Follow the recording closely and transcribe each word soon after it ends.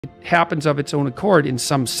It happens of its own accord in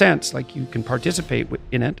some sense, like you can participate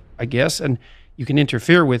in it, I guess, and you can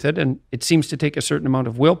interfere with it, and it seems to take a certain amount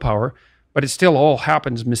of willpower, but it still all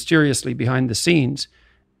happens mysteriously behind the scenes.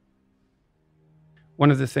 One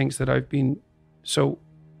of the things that I've been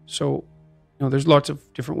there's lots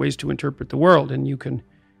of different ways to interpret the world, and you can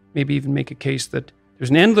maybe even make a case that there's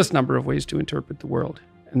an endless number of ways to interpret the world.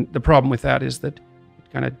 And the problem with that is that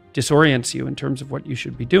it kind of disorients you in terms of what you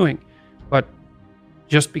should be doing. But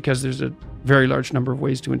just because there's a very large number of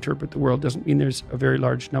ways to interpret the world doesn't mean there's a very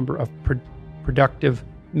large number of productive,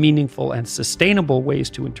 meaningful, and sustainable ways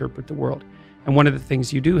to interpret the world. And one of the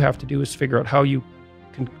things you do have to do is figure out how you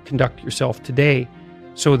can conduct yourself today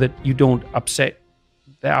so that you don't upset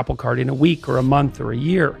the apple cart in a week or a month or a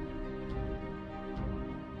year.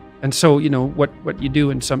 And so, what you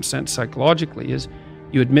do in some sense psychologically is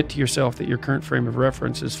you admit to yourself that your current frame of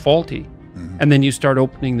reference is faulty. Mm-hmm. And then you start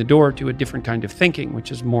opening the door to a different kind of thinking,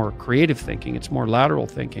 which is more creative thinking. It's more lateral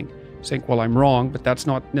thinking. Saying, well, I'm wrong, but that's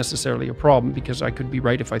not necessarily a problem because I could be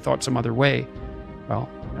right if I thought some other way. Well,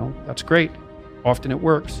 that's great. Often it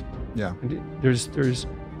works. Yeah. And there's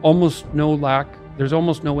almost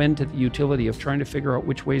no end to the utility of trying to figure out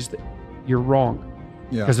which ways that you're wrong.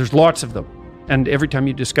 Yeah. Because there's lots of them. And every time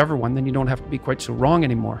you discover one, then you don't have to be quite so wrong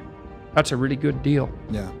anymore. That's a really good deal.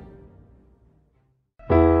 Yeah.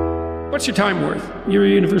 What's your time worth? You're a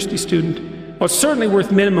university student. Well, it's certainly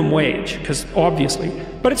worth minimum wage, because obviously,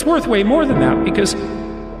 but it's worth way more than that, because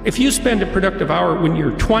if you spend a productive hour when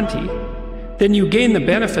you're 20, then you gain the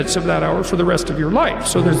benefits of that hour for the rest of your life.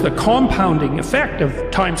 So there's the compounding effect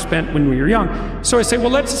of time spent when we were young. So I say,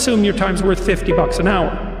 well, let's assume your time's worth $50 an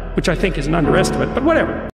hour, which I think is an underestimate, but whatever.